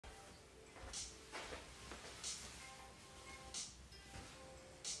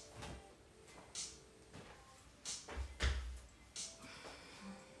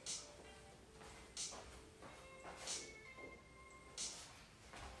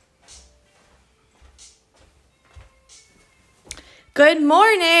Good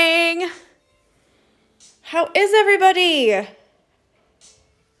morning. How is everybody?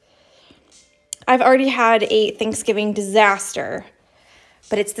 I've already had a Thanksgiving disaster,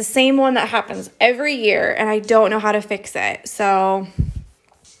 but it's the same one that happens every year and I don't know how to fix it. So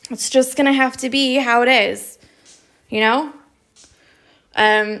it's just gonna have to be how it is, you know?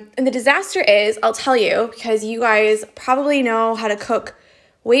 And the disaster is, I'll tell you, because you guys probably know how to cook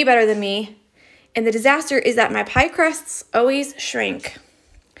way better than me. And the disaster is that my pie crusts always shrink.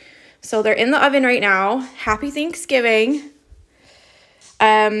 So they're in the oven right now. Happy Thanksgiving.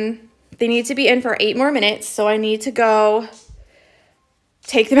 They need to be in for 8 more minutes. So I need to go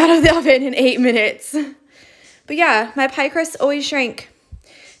take them out of the oven in 8 minutes. But yeah, my pie crusts always shrink.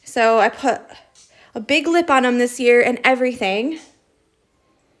 So I put a big lip on them this year and everything.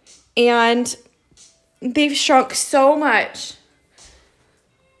 And they've shrunk so much.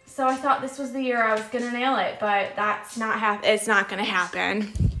 So I thought this was the year I was going to nail it, but that's not it's not going to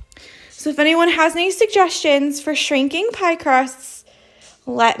happen. So if anyone has any suggestions for shrinking pie crusts,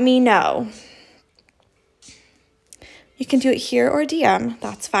 let me know. You can do it here or DM.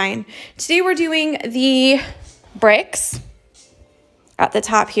 That's fine. Today we're doing the bricks at the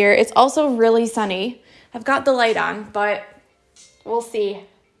top here. It's also really sunny. I've got the light on, but we'll see.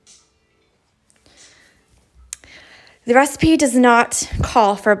 The recipe does not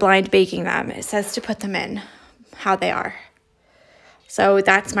call for blind baking them. It says to put them in how they are. So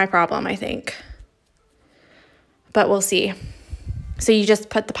that's my problem, I think. But we'll see. So you just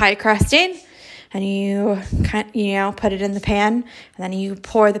put the pie crust in and you put it in the pan and then you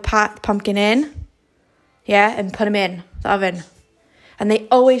pour the pumpkin in. Yeah, and put them in the oven. And they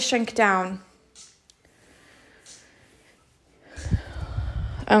always shrink down.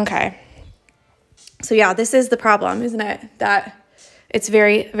 Okay. So yeah, this is the problem, isn't it? That it's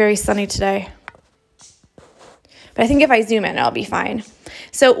very, very sunny today. But I think if I zoom in, it'll be fine.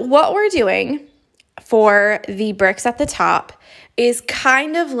 So what we're doing for the bricks at the top is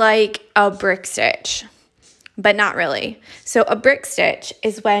kind of like a brick stitch, but not really. So a brick stitch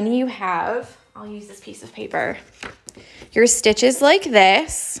is when you have, I'll use this piece of paper, your stitches like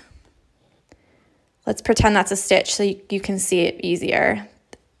this. Let's pretend that's a stitch so you can see it easier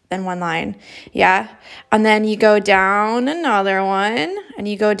than one line. Yeah. And then you go down another one and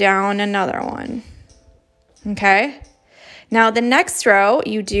you go down another one. Okay. Now the next row,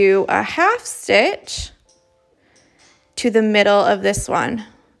 you do a half stitch to the middle of this one.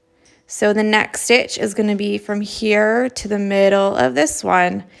 So the next stitch is going to be from here to the middle of this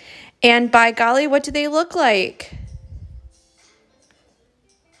one. And by golly, what do they look like?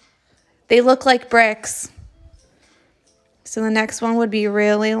 They look like bricks. So the next one would be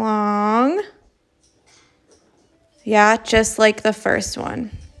really long. Yeah, just like the first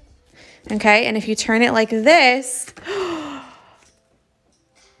one. Okay, and if you turn it like this,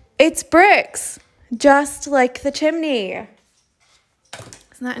 it's bricks, just like the chimney.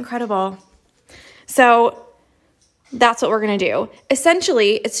 Isn't that incredible? So that's what we're gonna do.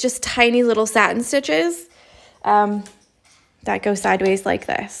 Essentially, it's just tiny little satin stitches that go sideways like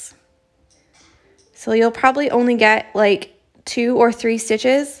this. So you'll probably only get like 2 or 3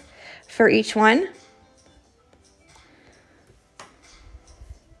 stitches for each one.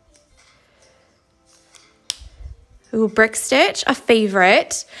 Ooh, brick stitch, a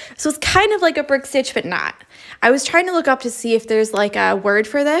favorite. So it's kind of like a brick stitch, but not. I was trying to look up to see if there's like a word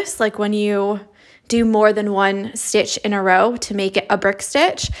for this, like when you do more than one stitch in a row to make it a brick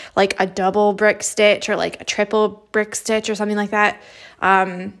stitch, like a double brick stitch or like a triple brick stitch or something like that.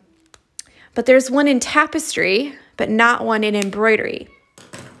 But there's one in tapestry, but not one in embroidery.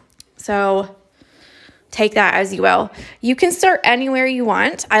 So take that as you will. You can start anywhere you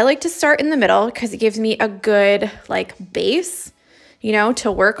want. I like to start in the middle because it gives me a good like base, you know, to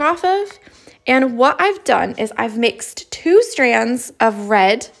work off of. And what I've done is I've mixed 2 strands of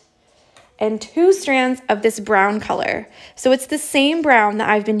red and 2 strands of this brown color. So it's the same brown that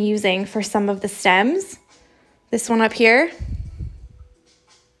I've been using for some of the stems. This one up here.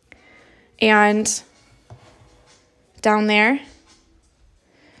 And down there.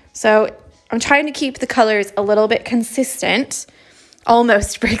 So I'm trying to keep the colors a little bit consistent.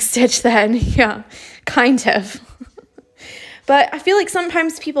 Almost brick stitch then, yeah, kind of. But I feel like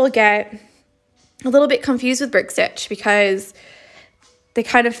sometimes people get a little bit confused with brick stitch because they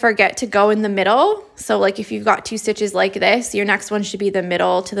kind of forget to go in the middle. So like if you've got 2 stitches like this, your next one should be the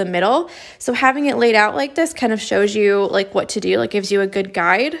middle to the middle. So having it laid out like this kind of shows you like what to do, like gives you a good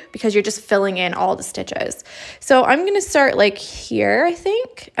guide because you're just filling in all the stitches. So I'm going to start like here, I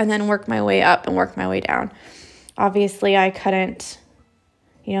think, and then work my way up and work my way down. Obviously I couldn't,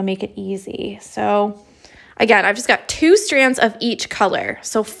 you know, make it easy. So again, I've just got 2 strands of each color.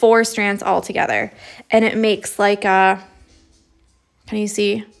 So 4 strands all together. And it makes like a, can you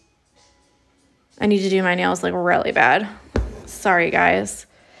see? I need to do my nails like really bad. Sorry, guys.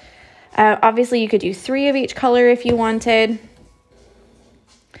 Obviously, you could do 3 of each color if you wanted.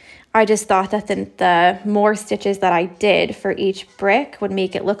 I just thought that the more stitches that I did for each brick would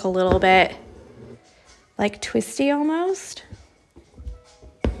make it look a little bit like twisty almost.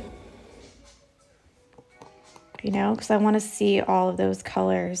 You know, because I want to see all of those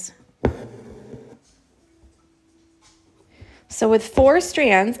colors. So with 4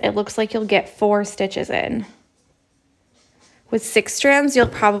 strands, it looks like you'll get 4 stitches in. With 6 strands, you'll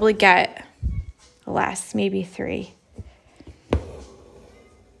probably get less, maybe 3.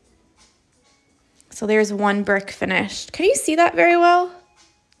 So there's 1 brick finished. Can you see that very well?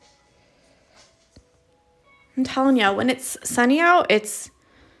 I'm telling you, when it's sunny out,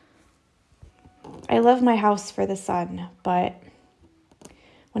 I love my house for the sun, but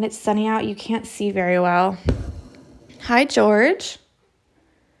when it's sunny out, you can't see very well. Hi, George.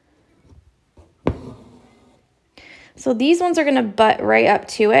 So these ones are gonna butt right up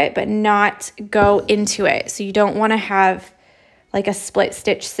to it, but not go into it. So you don't wanna have like a split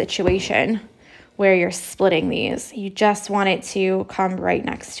stitch situation where you're splitting these. You just want it to come right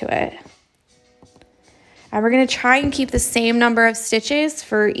next to it. And we're gonna try and keep the same number of stitches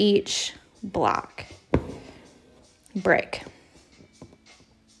for each brick.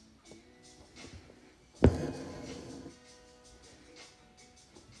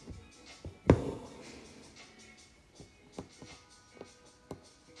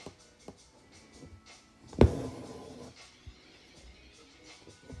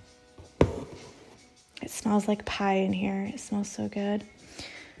 It smells like pie in here. It smells so good.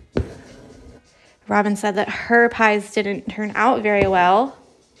 Robin said that her pies didn't turn out very well.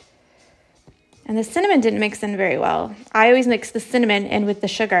 And the cinnamon didn't mix in very well. I always mix the cinnamon in with the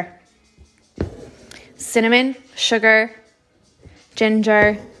sugar. Cinnamon, sugar,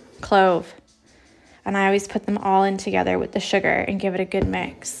 ginger, clove. And I always put them all in together with the sugar and give it a good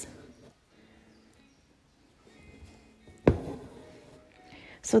mix.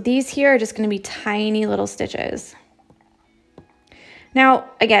 So these here are just going to be tiny little stitches. Now,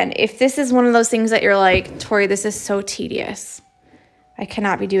 again, if this is one of those things that you're like, Tori, this is so tedious, I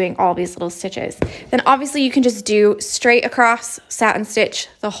cannot be doing all these little stitches, then obviously you can just do straight across satin stitch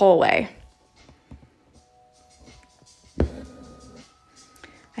the whole way.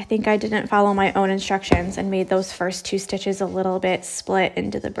 I think I didn't follow my own instructions and made those first 2 stitches a little bit split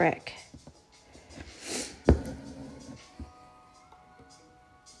into the brick.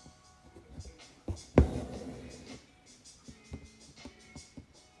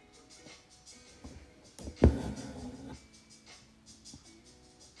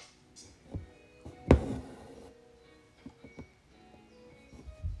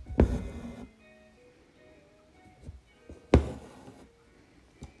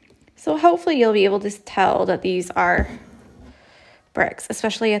 So hopefully you'll be able to tell that these are bricks,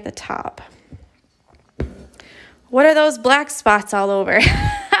 especially at the top. What are those black spots all over?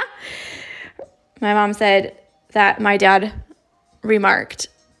 My mom said that my dad remarked,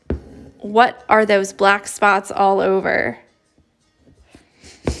 "What are those black spots all over?"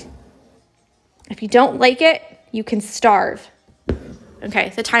 If you don't like it, you can starve. Okay,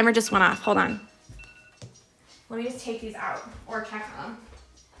 the timer just went off. Hold on. Let me just take these out or check them.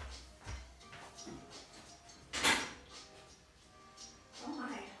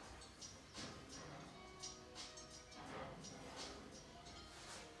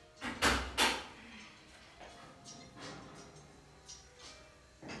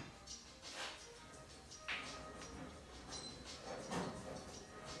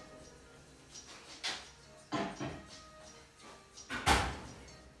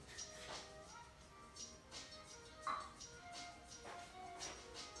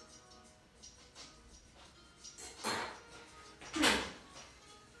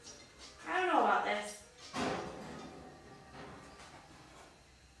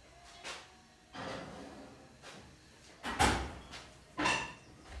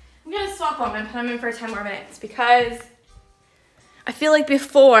 Swap them and put them in for 10 more minutes because I feel like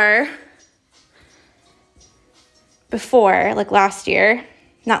before, like last year,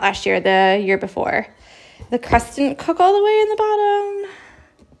 not last year, the year before, the crust didn't cook all the way in the bottom.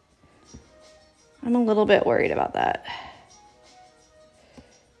 I'm a little bit worried about that.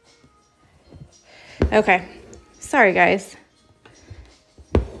 Okay, sorry guys.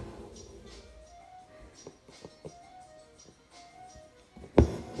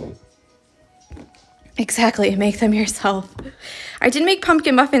 Exactly, make them yourself. I did make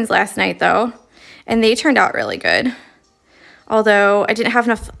pumpkin muffins last night though, and they turned out really good. Although I didn't have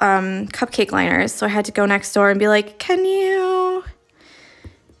enough cupcake liners, so I had to go next door and be like, can you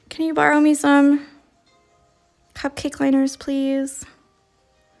borrow me some cupcake liners, please?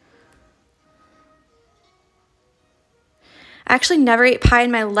 I actually never ate pie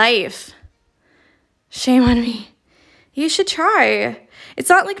in my life. Shame on me. You should try. It's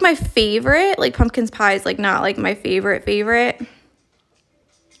not like my favorite, like pumpkin pie is like not like my favorite.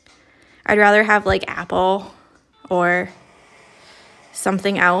 I'd rather have like apple or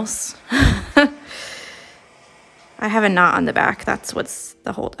something else. I have a knot on the back. That's what's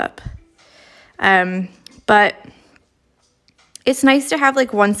the holdup. But it's nice to have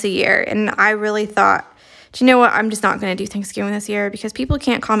like once a year. And I really thought, do you know what? I'm just not going to do Thanksgiving this year because people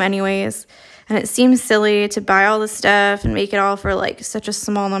can't come anyways. And it seems silly to buy all this stuff and make it all for like such a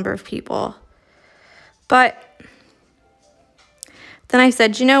small number of people. But then I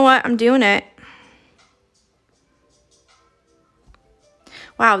said, you know what? I'm doing it.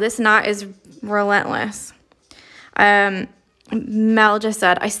 Wow, this knot is relentless. Mel just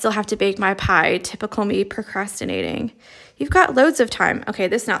said, I still have to bake my pie. Typical me procrastinating. You've got loads of time. Okay,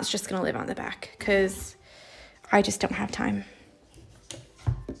 this knot's just going to live on the back because I just don't have time.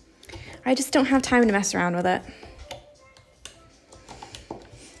 I just don't have time to mess around with it.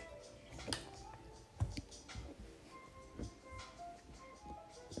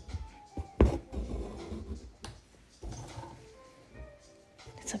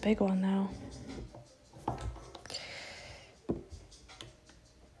 It's a big one though.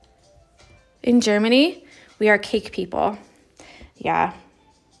 In Germany, we are cake people. Yeah,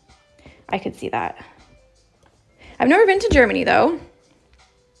 I could see that. I've never been to Germany though.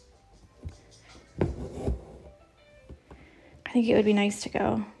 I think it would be nice to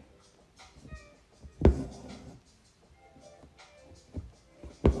go.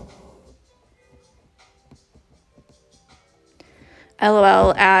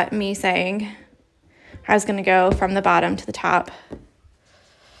 LOL at me saying I was gonna go from the bottom to the top.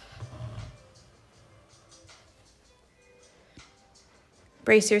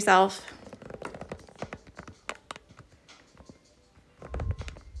 Brace yourself.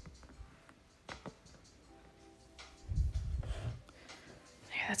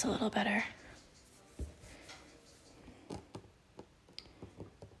 There, that's a little better.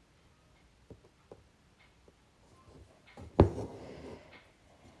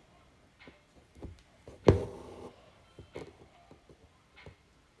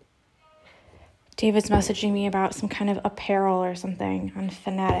 David's messaging me about some kind of apparel or something on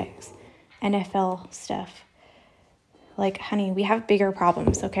Fanatics, NFL stuff. Like, honey, we have bigger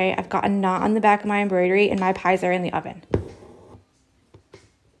problems, okay? I've got a knot on the back of my embroidery and my pies are in the oven.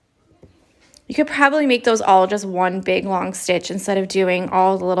 You could probably make those all just one big long stitch instead of doing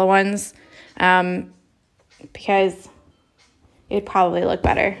all the little ones, because it'd probably look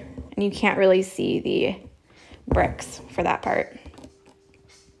better. And you can't really see the bricks for that part.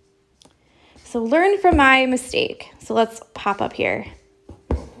 So learn from my mistake. So let's pop up here.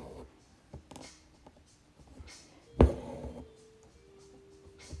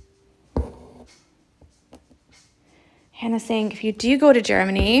 Hannah's saying, if you do go to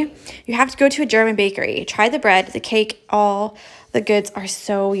Germany, you have to go to a German bakery. Try the bread, the cake, all the goods are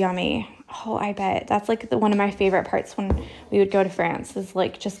so yummy. Oh, I bet. That's like one of my favorite parts when we would go to France, is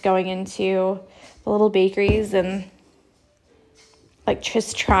like just going into the little bakeries and like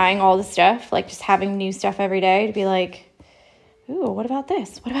just trying all the stuff, like just having new stuff every day to be like, ooh, what about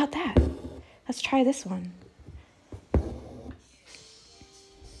this? What about that? Let's try this one.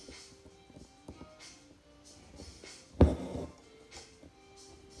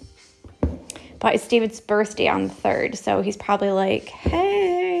 But it's David's birthday on the 3rd, so he's probably like,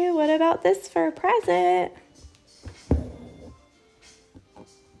 hey, what about this for a present?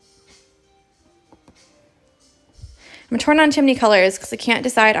 I'm torn on chimney colors because I can't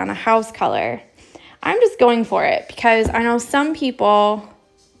decide on a house color. I'm just going for it because I know some people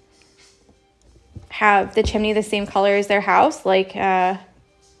have the chimney the same color as their house, like a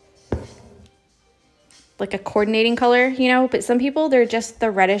coordinating color, you know, but some people, they're just the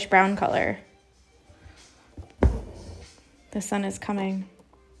reddish brown color. The sun is coming.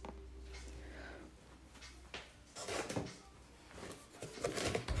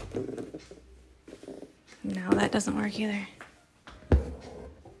 No, that doesn't work either.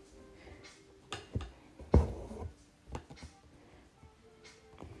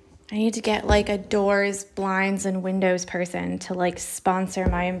 I need to get like a doors, blinds, and windows person to like sponsor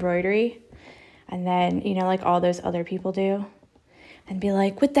my embroidery. And then, you know, like all those other people do. And be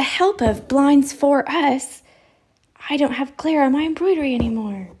like, with the help of Blinds for Us, I don't have glare on my embroidery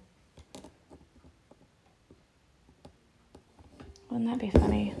anymore. Wouldn't that be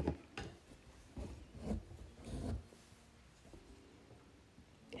funny?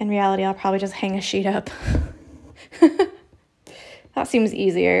 In reality, I'll probably just hang a sheet up. That seems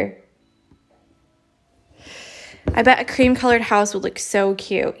easier. I bet a cream colored house would look so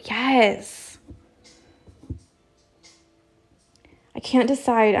cute. Yes. I can't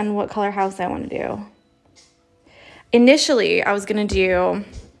decide on what color house I want to do. Initially, I was going to do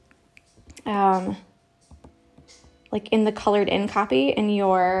like in the colored in copy in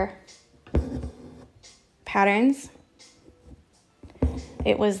your patterns.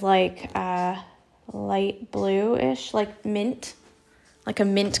 It was like light blue-ish, like mint, like a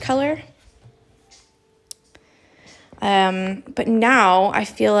mint color. But now I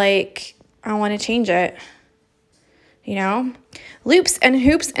feel like I want to change it, you know? Loops and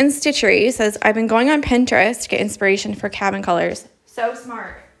Hoops and Stitchery says, I've been going on Pinterest to get inspiration for cabin colors. So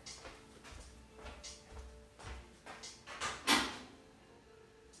smart.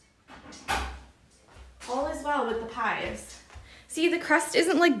 All is well with the pies. See, the crust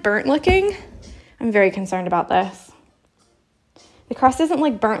isn't like burnt looking. I'm very concerned about this. The crust isn't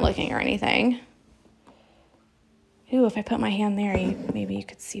like burnt looking or anything. Ooh, if I put my hand there, maybe you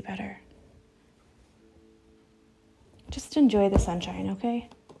could see better. Just enjoy the sunshine, okay?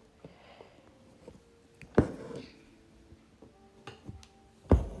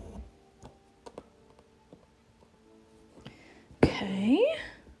 Okay.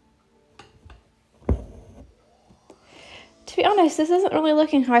 To be honest, this isn't really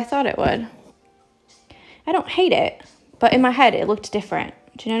looking how I thought it would. I don't hate it, but in my head, it looked different.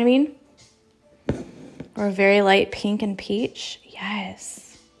 Do you know what I mean? Or a very light pink and peach.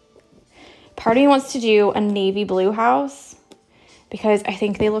 Yes. Part of me wants to do a navy blue house because I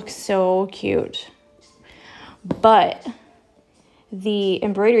think they look so cute. But the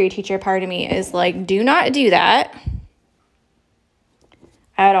embroidery teacher part of me is like, do not do that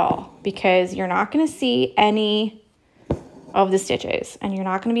at all because you're not going to see any of the stitches and you're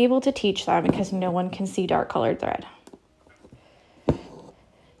not going to be able to teach them because no one can see dark colored thread.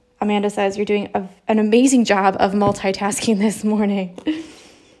 Amanda says, you're doing an amazing job of multitasking this morning.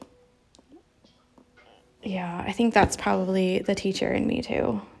 Yeah, I think that's probably the teacher in me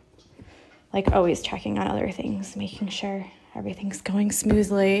too. Like always checking on other things, making sure everything's going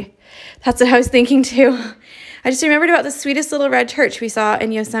smoothly. That's what I was thinking too. I just remembered about the sweetest little red church we saw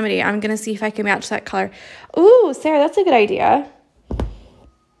in Yosemite. I'm going to see if I can match that color. Ooh, Sarah, that's a good idea.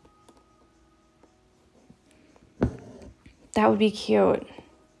 That would be cute.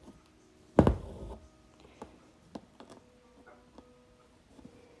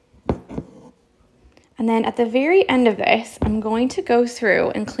 And then at the very end of this, I'm going to go through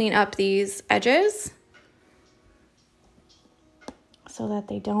and clean up these edges so that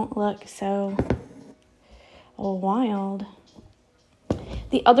they don't look so wild.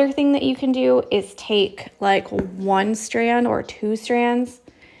 The other thing that you can do is take like one strand or two strands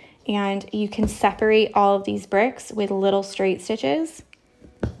and you can separate all of these bricks with little straight stitches.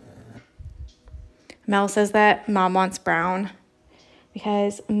 Mel says that Mom wants brown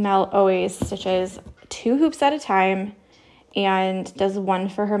because Mel always stitches 2 hoops at a time and does one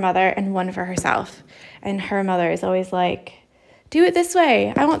for her mother and one for herself. And her mother is always like, do it this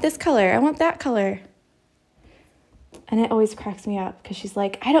way. I want this color. I want that color. And it always cracks me up because she's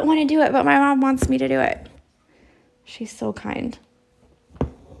like, I don't want to do it, but my mom wants me to do it. She's so kind.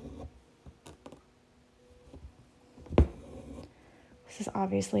 This is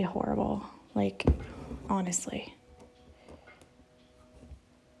obviously horrible. Like, honestly.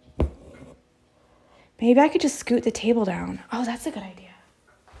 Maybe I could just scoot the table down. Oh, that's a good idea.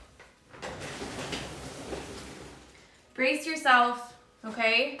 Brace yourself,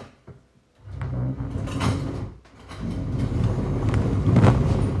 okay?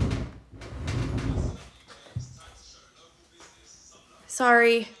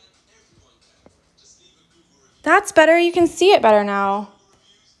 Sorry. That's better. You can see it better now.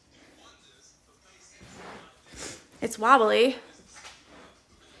 It's wobbly.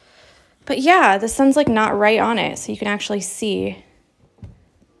 But yeah, the sun's like not right on it, so you can actually see.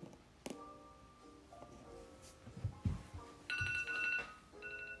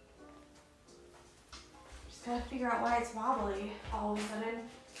 Just gotta figure out why it's wobbly all of a sudden.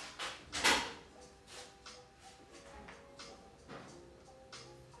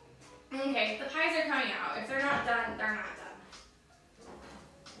 Okay, the pies are coming out. If they're not done, they're not done.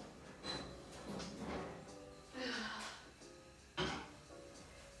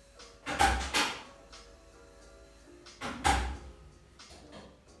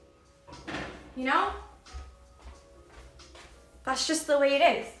 You know? That's just the way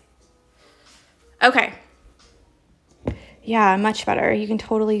it is. Okay. Yeah, much better. You can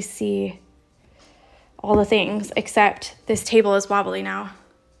totally see all the things, except this table is wobbly now.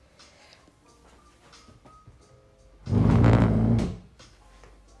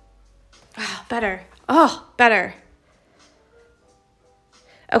 Oh, better. Oh, better.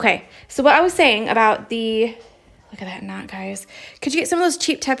 Okay, so what I was saying about the, look at that knot, guys. Could you get some of those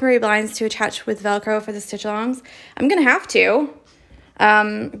cheap temporary blinds to attach with Velcro for the stitch-alongs? I'm gonna have to,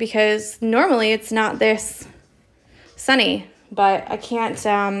 because normally it's not this sunny, but I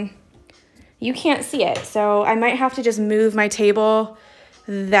can't, you can't see it. So I might have to just move my table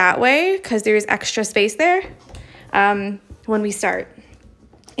that way because there's extra space there when we start,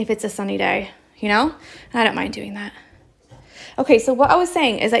 if it's a sunny day, you know? I don't mind doing that. Okay, so what I was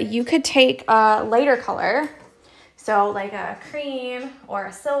saying is that you could take a lighter color, so like a cream or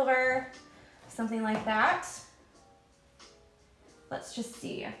a silver, something like that. Let's just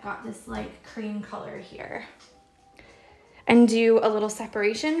see, I've got this like cream color here. And do a little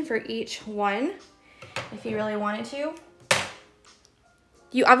separation for each one if you really wanted to.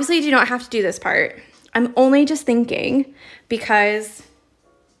 You obviously do not have to do this part. I'm only just thinking because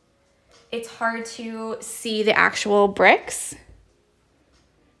it's hard to see the actual bricks.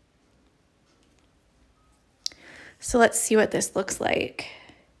 So let's see what this looks like.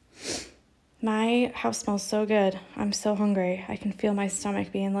 My house smells so good. I'm so hungry. I can feel my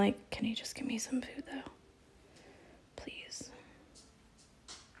stomach being like, can you just give me some food though? Please.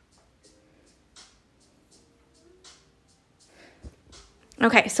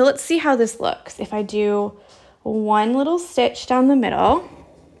 Okay, so let's see how this looks. If I do one little stitch down the middle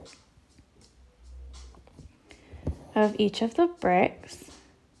of each of the bricks.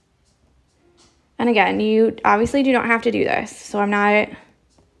 And again, you obviously do not have to do this. So I'm not,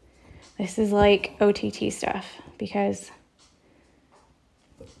 this is like OTT stuff because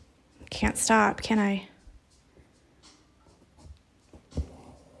I can't stop, can I?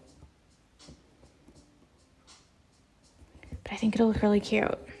 But I think it'll look really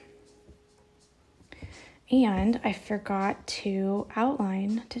cute. And I forgot to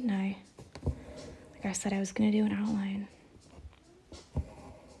outline, didn't I? Like I said, I was gonna do an outline.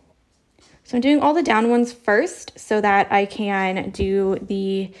 So I'm doing all the down ones first so that I can do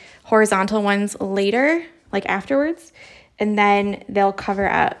the horizontal ones later, like afterwards, and then they'll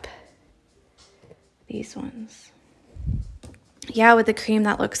cover up these ones. Yeah, with the cream,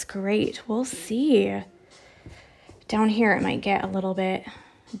 that looks great. We'll see. Down here, it might get a little bit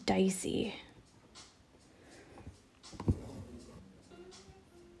dicey.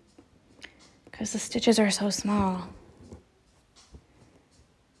 Because the stitches are so small.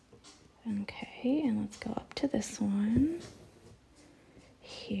 Okay, and let's go up to this one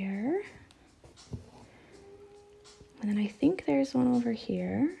here. And then I think there's one over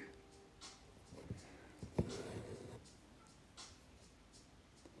here.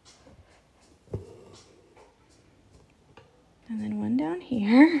 And then one down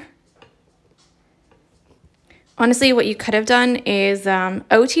here. Honestly, what you could have done is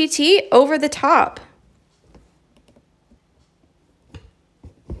OTT over the top.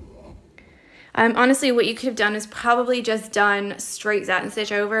 Honestly, what you could have done is probably just done straight satin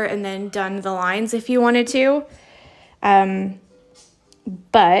stitch over and then done the lines if you wanted to.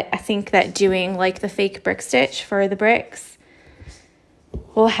 But I think that doing like the fake brick stitch for the bricks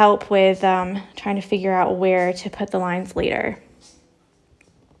will help with trying to figure out where to put the lines later.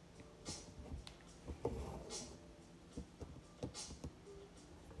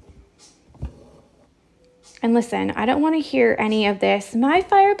 And listen, I don't want to hear any of this. My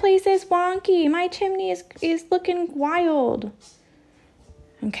fireplace is wonky. My chimney is looking wild.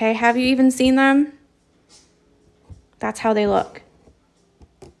 Okay, have you even seen them? That's how they look.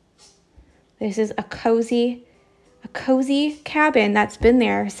 This is a cozy cabin that's been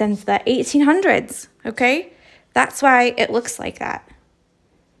there since the 1800s, okay? That's why it looks like that.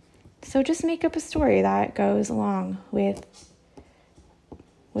 So just make up a story that goes along with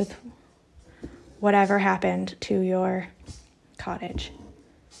whatever happened to your cottage.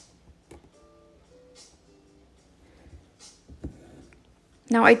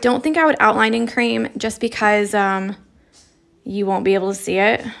 Now, I don't think I would outline in cream just because you won't be able to see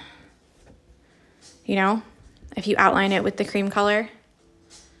it, you know, if you outline it with the cream color.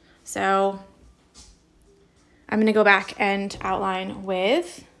 So I'm gonna go back and outline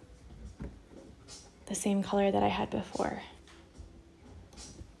with the same color that I had before.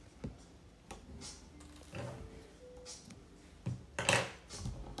 Of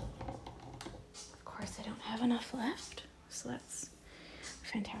course, I don't have enough left, so that's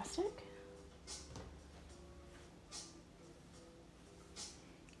fantastic.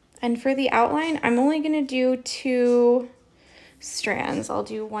 And for the outline, I'm only gonna do 2 strands. I'll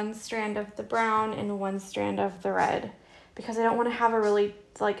do one strand of the brown and one strand of the red because I don't want to have a really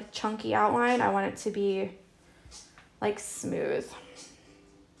like chunky outline. I want it to be like smooth.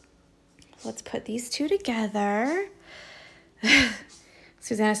 Let's put these two together.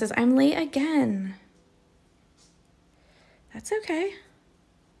 Susanna says, I'm late again. That's okay.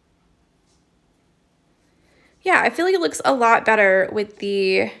 Yeah, I feel like it looks a lot better with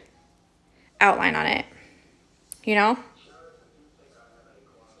the outline on it, you know?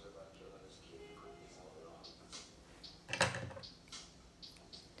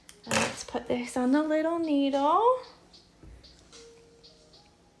 Let's put this on the little needle.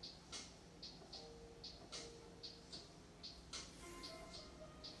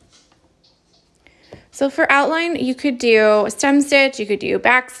 So for outline, you could do a stem stitch, you could do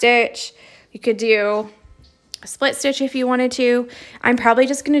back stitch, you could do a split stitch if you wanted to. I'm probably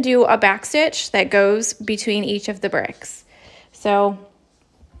just going to do a back stitch that goes between each of the bricks. So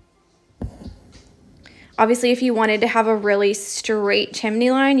obviously if you wanted to have a really straight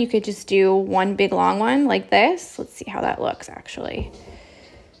chimney line, you could just do one big long one like this. Let's see how that looks actually,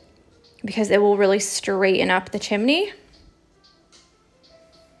 because it will really straighten up the chimney.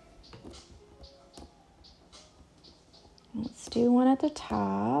 Let's do one at the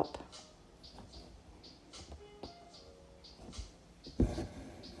top.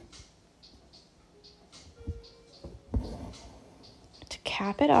 To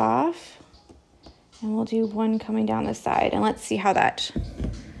cap it off. And we'll do one coming down the side. And let's see how that,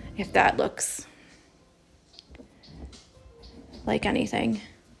 if that looks like anything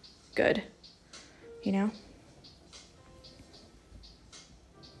good, you know?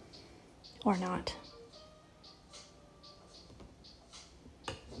 Or not.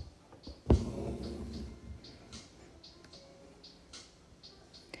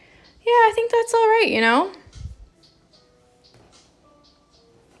 Yeah, I think that's all right, you know?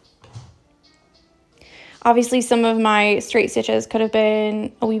 Obviously, some of my straight stitches could have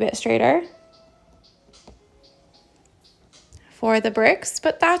been a wee bit straighter for the bricks,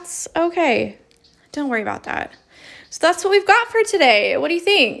 but that's okay. Don't worry about that. So that's what we've got for today. What do you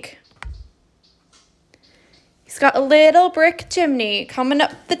think? He's got a little brick chimney coming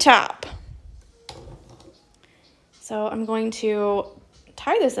up the top. So I'm going to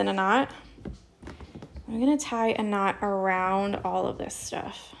tie this in a knot. I'm going to tie a knot around all of this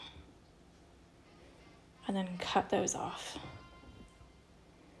stuff and then cut those off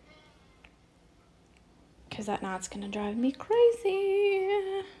because that knot's going to drive me crazy.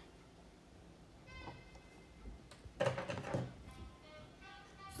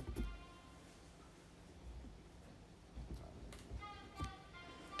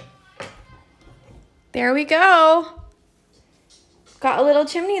 There we go. Got a little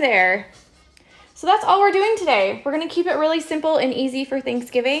chimney there. So that's all we're doing today. We're gonna keep it really simple and easy for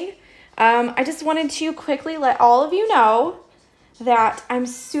Thanksgiving. I just wanted to quickly let all of you know that I'm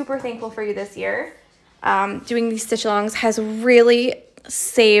super thankful for you this year. Doing these stitch-alongs has really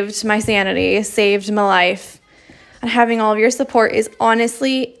saved my sanity, saved my life. And having all of your support is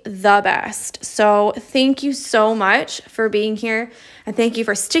honestly the best. So thank you so much for being here. And thank you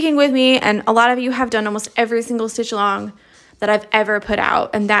for sticking with me. And a lot of you have done almost every single stitch-along that I've ever put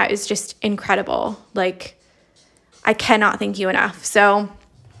out. And that is just incredible. Like, I cannot thank you enough. So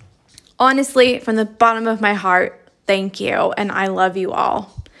honestly, from the bottom of my heart, thank you. And I love you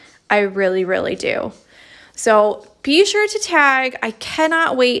all. I really, really do. So be sure to tag. I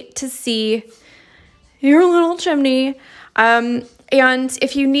cannot wait to see your little chimney. And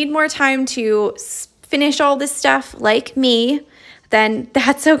if you need more time to finish all this stuff like me, then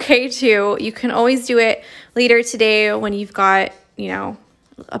that's okay too. You can always do it later today when you've got, you know,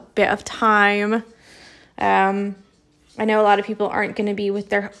 a bit of time. I know a lot of people aren't going to be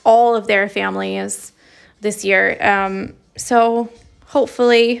with all of their families this year. So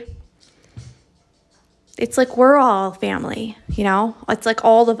hopefully it's like we're all family, you know? It's like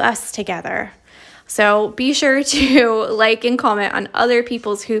all of us together. So be sure to like and comment on other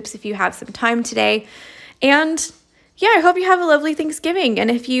people's hoops if you have some time today. And yeah, I hope you have a lovely Thanksgiving. And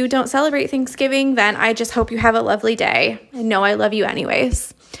if you don't celebrate Thanksgiving, then I just hope you have a lovely day. I know I love you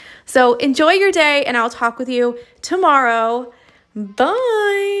anyways. So enjoy your day, and I'll talk with you tomorrow.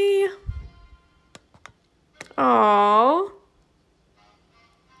 Bye. Aww.